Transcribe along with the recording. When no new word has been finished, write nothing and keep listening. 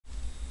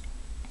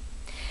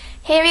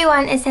Hey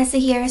everyone, it's Tessa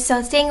here.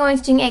 So today I'm going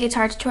to do a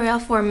guitar tutorial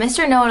for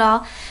Mr.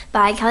 Know-It-All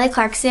by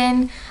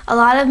Clarkson. A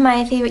lot of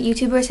my favorite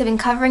YouTubers have been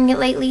covering it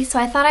lately, so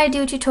I thought I'd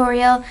do a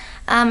tutorial.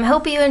 I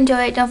hope you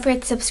enjoy it. Don't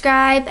forget to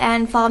subscribe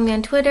and follow me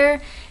on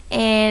Twitter.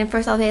 And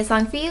first I'll play a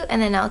song for you, and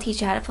then I'll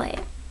teach you how to play it.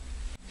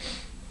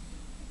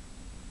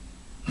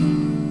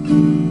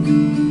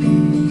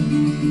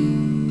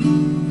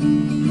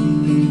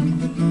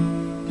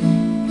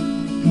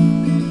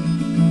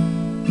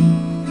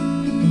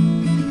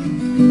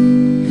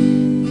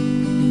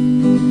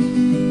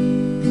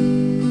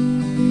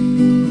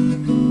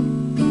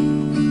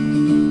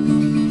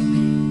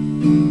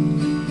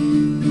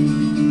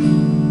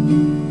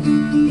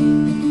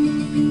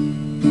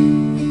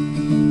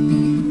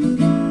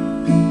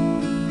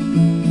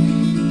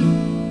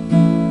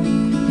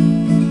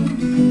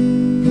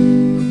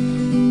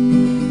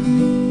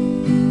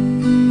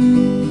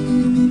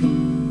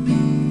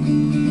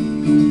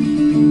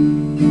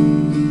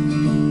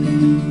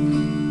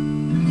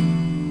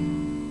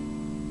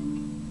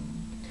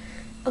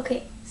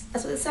 Okay, so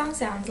that's what the song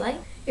sounds like.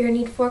 You're going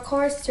to need 4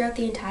 chords throughout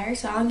the entire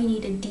song. You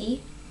need a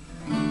D,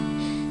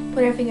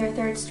 pointer finger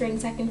 3rd string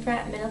 2nd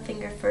fret, middle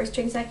finger 1st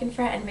string 2nd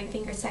fret, and ring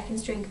finger 2nd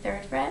string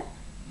 3rd fret.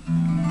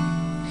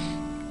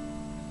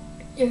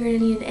 You're going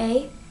to need an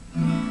A,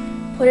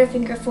 pointer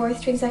finger 4th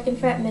string 2nd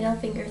fret, middle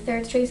finger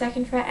 3rd string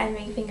 2nd fret, and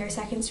ring finger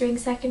 2nd string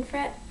 2nd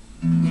fret.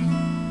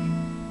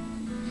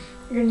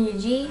 You're going to need a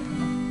G,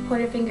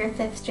 pointer finger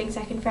 5th string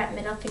 2nd fret,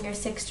 middle finger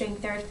 6th string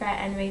 3rd fret,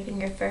 and ring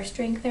finger 1st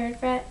string 3rd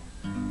fret.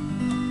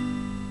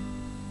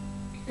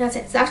 That's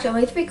it. It's actually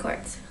only 3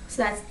 chords.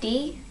 So that's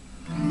D,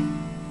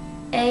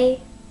 A,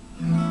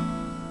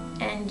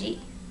 and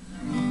G.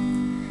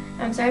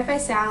 I'm sorry if I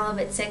sound a little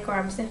bit sick or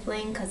I'm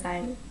sniffling because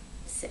I'm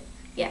sick.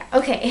 Yeah,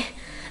 okay.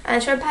 And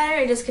the strum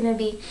pattern is just going to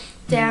be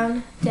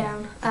down,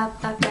 down,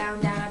 up, up, down,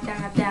 down, up,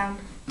 down, up, down,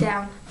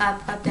 down,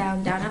 up, up,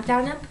 down, down, up,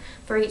 down, up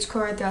for each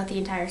chord throughout the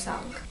entire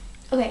song.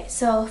 Okay,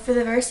 so for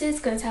the verses,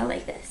 it's going to sound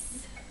like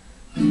this.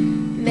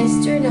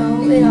 Mr.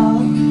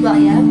 Know-It-All, well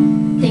ya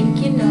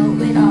think you know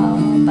it all,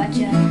 but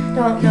ya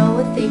don't know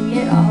a thing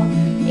at all.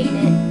 Ain't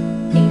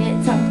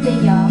it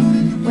something, y'all?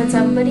 When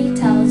somebody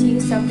tells you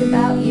something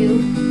about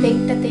you,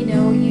 think that they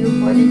know you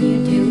more than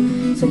you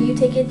do, so you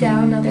take it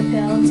down, another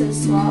pill to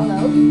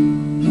swallow.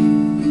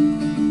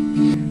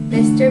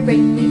 Mr.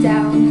 Bring Me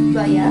Down,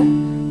 well ya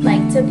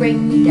like to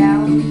bring me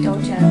down,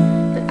 don't ya?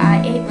 But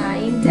I ain't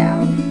lying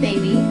down,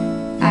 baby,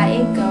 I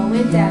ain't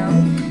going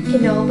down.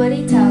 Can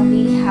nobody tell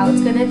me how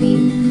it's gonna be?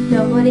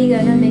 Nobody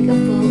gonna make a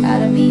fool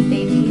out of me,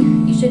 baby.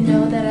 You should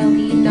know that I'll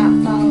lead,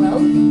 not follow.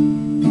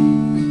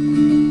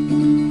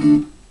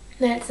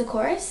 Then it's the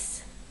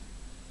chorus.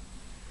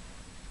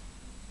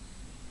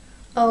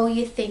 Oh,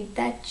 you think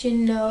that you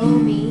know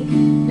me,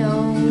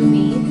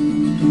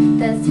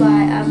 that's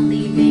why I'm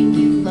leaving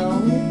you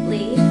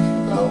lonely,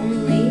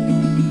 lonely.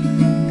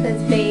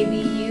 'Cause baby,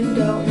 you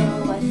don't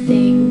know a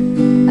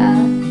thing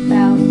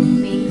about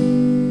me.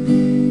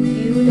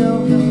 You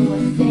don't know a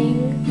thing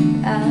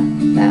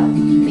about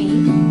me.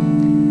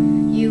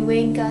 You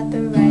ain't got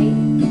the right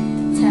to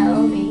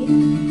tell me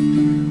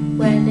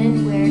when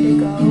and where to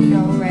go,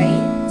 no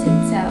right to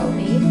tell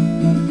me.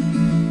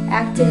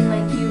 Acting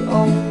like you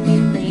own me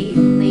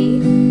lately.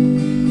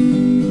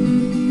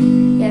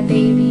 Yeah,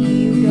 baby,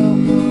 you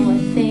don't know a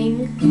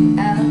thing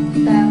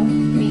about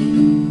me.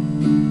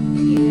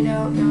 You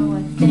don't know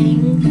a thing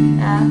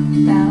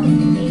about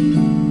me.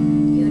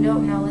 You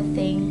don't know a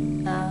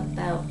thing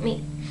about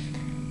me.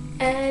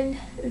 And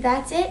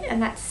that's it,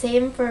 and that's the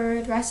same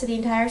for the rest of the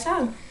entire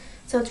song.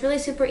 So it's really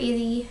super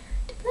easy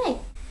to play.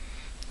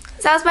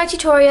 So that was my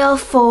tutorial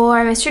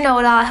for Mr.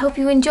 Know-It-All. I hope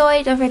you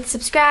enjoyed. Don't forget to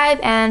subscribe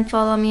and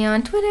follow me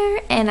on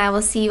Twitter, and I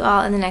will see you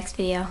all in the next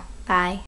video. Bye.